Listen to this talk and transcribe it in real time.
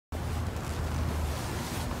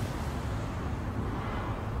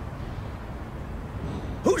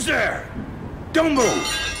Who's there? Don't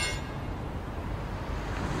move!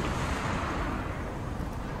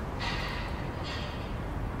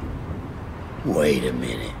 Wait a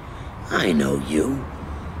minute. I know you.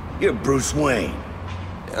 You're Bruce Wayne.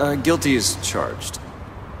 Guilty as charged.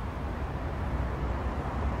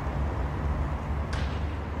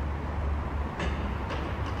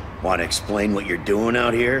 Want to explain what you're doing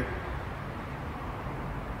out here?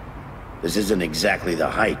 This isn't exactly the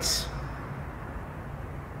Heights.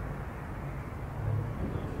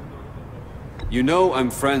 You know I'm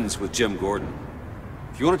friends with Jim Gordon.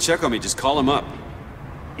 If you want to check on me, just call him up.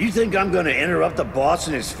 You think I'm gonna interrupt the boss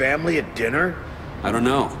and his family at dinner? I don't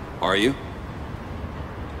know. Are you?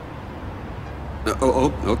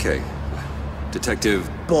 Okay. Detective...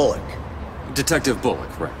 Bullock. Detective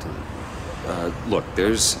Bullock, right. Look,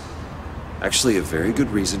 there's actually a very good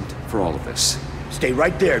reason for all of this. Stay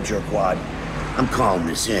right there, jerkwad. I'm calling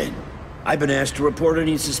this in. I've been asked to report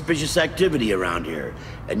any suspicious activity around here,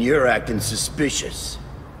 and you're acting suspicious.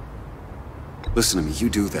 Listen to me, you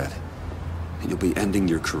do that, and you'll be ending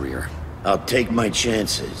your career. I'll take my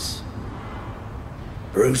chances.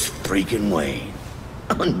 Bruce freaking Wayne.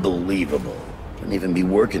 Unbelievable. Couldn't even be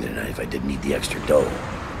working tonight if I didn't need the extra dough.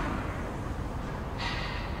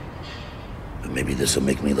 But maybe this'll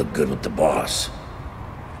make me look good with the boss.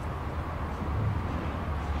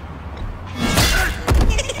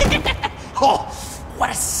 Oh, what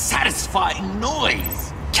a satisfying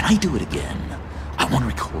noise! Can I do it again? I want to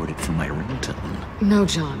record it for my ringtone. No,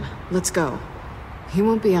 John. Let's go. He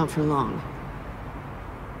won't be out for long.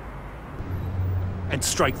 And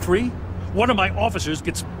strike three? One of my officers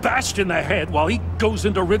gets bashed in the head while he goes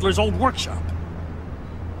into Riddler's old workshop.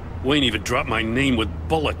 Wayne even dropped my name with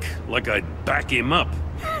Bullock, like I'd back him up.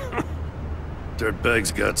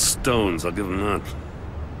 Dirtbag's got stones, I'll give him that.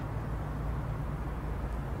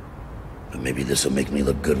 But maybe this'll make me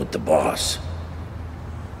look good with the boss.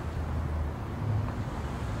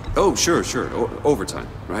 Oh, sure. Overtime,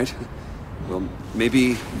 right? Well,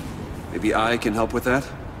 maybe I can help with that?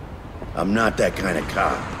 I'm not that kind of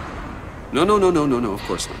cop. No, of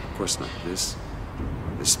course not. This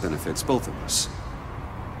benefits both of us.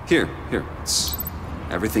 Here, it's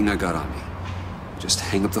everything I got on me. Just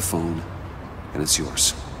hang up the phone, and it's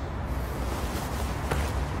yours.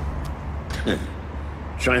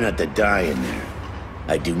 Try not to die in there.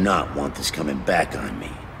 I do not want this coming back on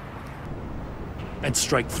me. And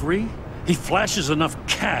strike three? He flashes enough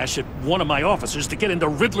cash at one of my officers to get into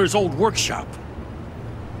Riddler's old workshop.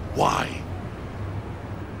 Why?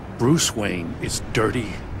 Bruce Wayne is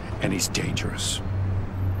dirty and he's dangerous.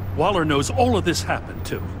 Waller knows all of this happened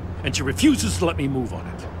too, and she refuses to let me move on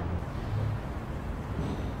it.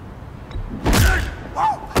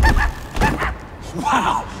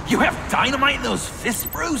 Wow, you have dynamite in those fists,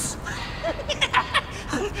 Bruce?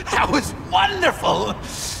 That was wonderful!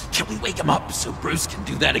 Can we wake him up so Bruce can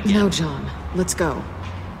do that again? No, John. Let's go.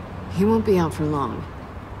 He won't be out for long.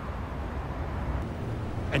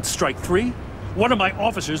 And strike three? One of my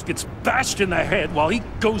officers gets bashed in the head while he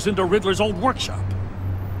goes into Riddler's old workshop.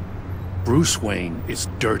 Bruce Wayne is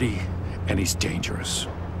dirty and he's dangerous.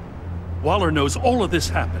 Waller knows all of this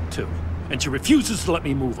happened too, and she refuses to let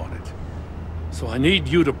me move on it. So I need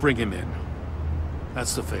you to bring him in.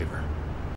 That's the favor.